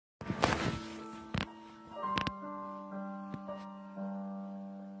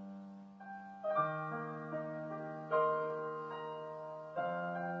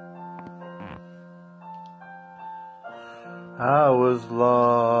I was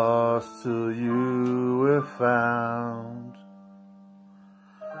lost till you were found,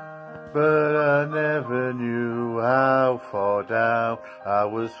 but I never knew how far down I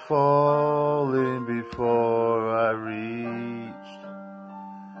was falling before I reached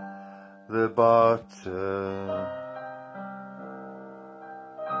the bottom.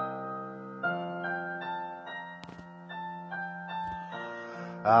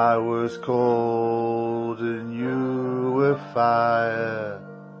 I was cold and you were fire,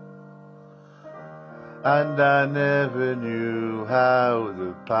 and I never knew how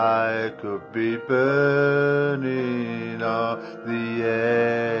the fire could be burning on the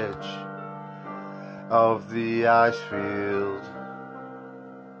edge of the ice field.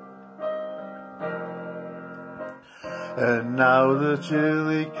 And now the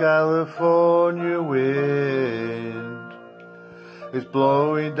chilly California wind is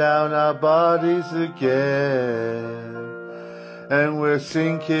blowing down our bodies again, and we're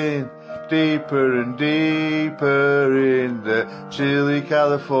sinking deeper and deeper in the chilly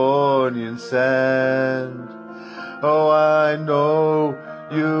Californian sand. Oh, I know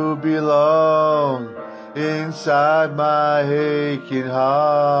you belong inside my aching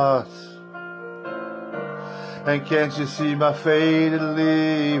heart. And can't you see my faded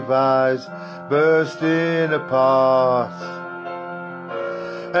Levi's bursting apart?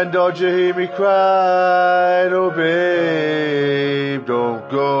 And don't you hear me cry, oh babe, don't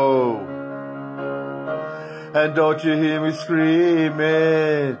go. And don't you hear me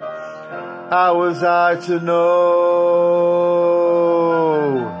screaming, how was I to know?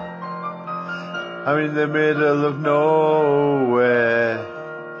 I'm in the middle of nowhere,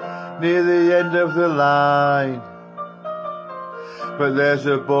 near the end of the line, but there's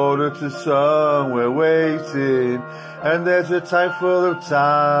a border to somewhere waiting, and there's a time full of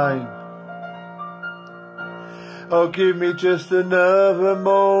time. Oh, give me just another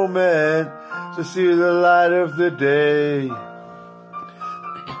moment to see the light of the day,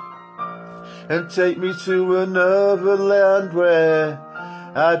 and take me to another land where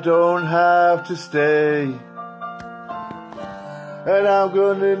I don't have to stay. And I'm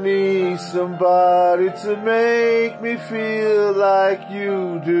gonna need somebody to make me feel like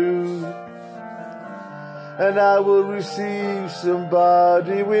you do. And I will receive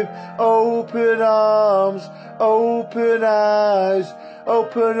somebody with open arms, open eyes.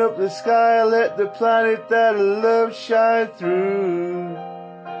 Open up the sky, let the planet that I love shine through.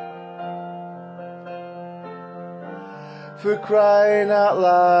 For crying out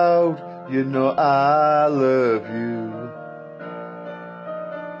loud, you know I love you.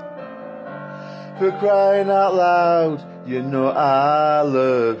 For crying out loud, you know I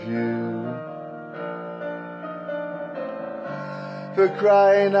love you. For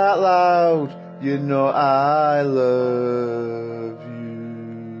crying out loud, you know I love you.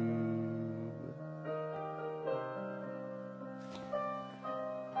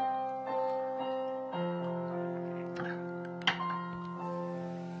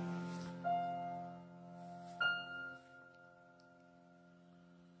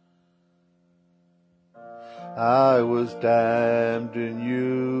 I was damned and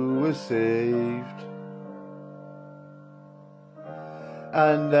you were saved,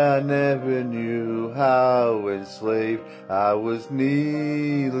 and I never knew how enslaved I was,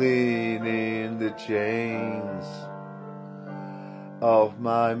 kneeling in the chains of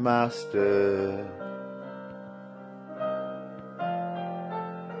my master.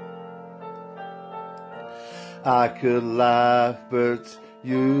 I could laugh, but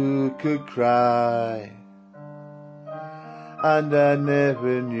you could cry, and I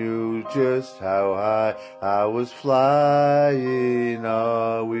never knew just how high I was flying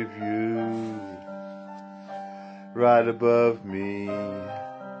with you right above me.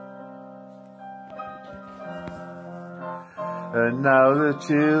 And now the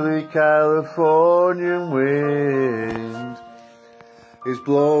chilly Californian wind is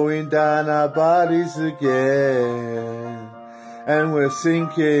blowing down our bodies again, and we're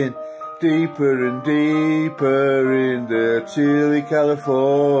sinking deeper and deeper in the chilly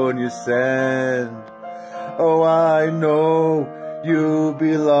California sand. Oh, I know you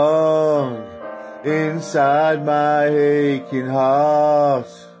belong inside my aching heart.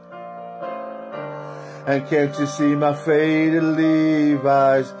 And can't you see my faded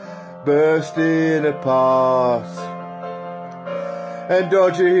Levi's bursting apart? And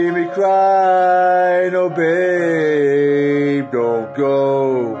don't you hear me crying, oh babe, don't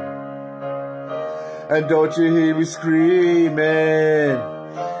go. And don't you hear me screaming,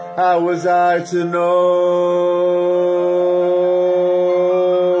 how was I to know?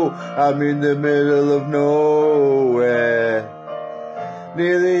 I'm in the middle of nowhere,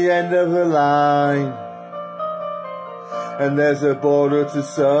 near the end of the line, and there's a border to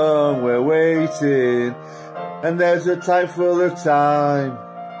somewhere waiting, and there's a tank full of time.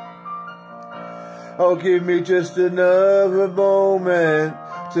 Oh, give me just another moment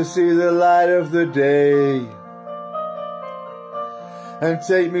to see the light of the day, and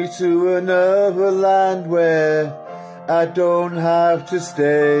take me to another land where I don't have to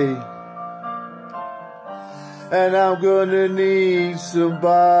stay. And I'm gonna need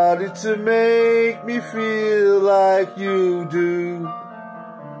somebody to make me feel like you do,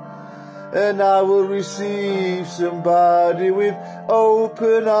 and I will receive somebody with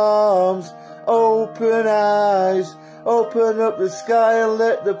open arms, open eyes. Open up the sky and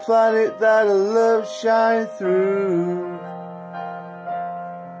let the planet that I love shine through.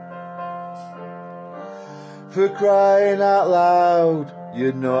 For crying out loud,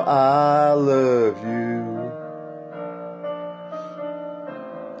 you know I love you.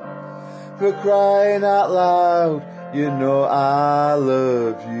 For crying out loud, you know I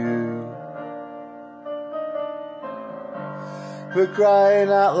love you. For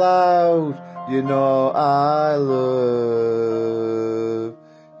crying out loud, you know I love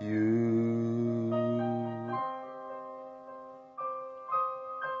you.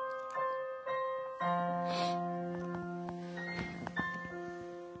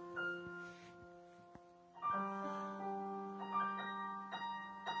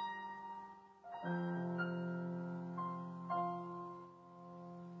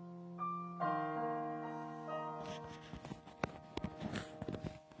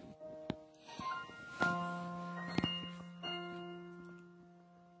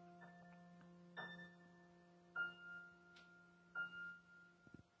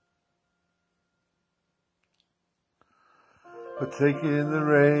 For taking the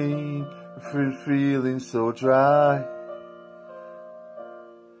rain, for feeling so dry,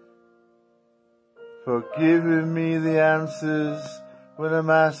 for giving me the answers when I'm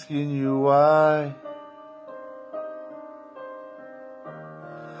asking you why.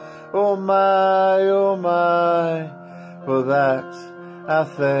 Oh my, for that I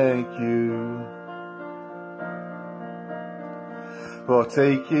thank you. For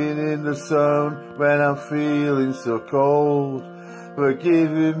taking in the sun when I'm feeling so cold, for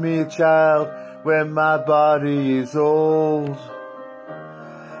giving me a child when my body is old.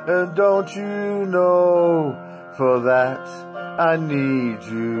 And don't you know, for that I need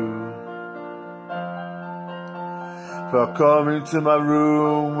you. For coming to my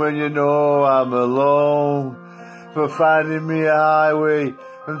room when you know I'm alone, for finding me a highway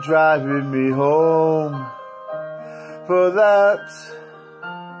and driving me home. For that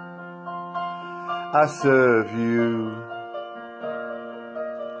I serve you.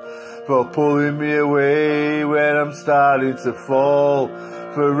 For pulling me away when I'm starting to fall,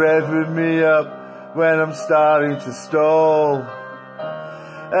 for revving me up when I'm starting to stall.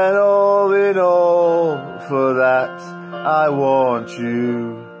 And all in all, for that I want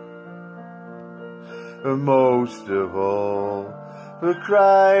you. And most of all, for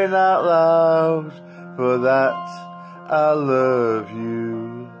crying out loud, for that I love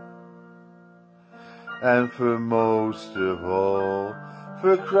you. And for most of all,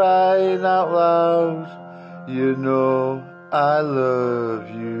 for crying out loud, you know I love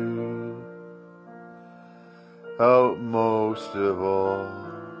you. Oh, most of all,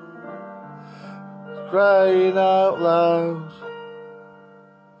 crying out loud,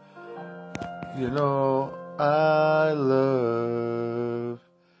 you know I love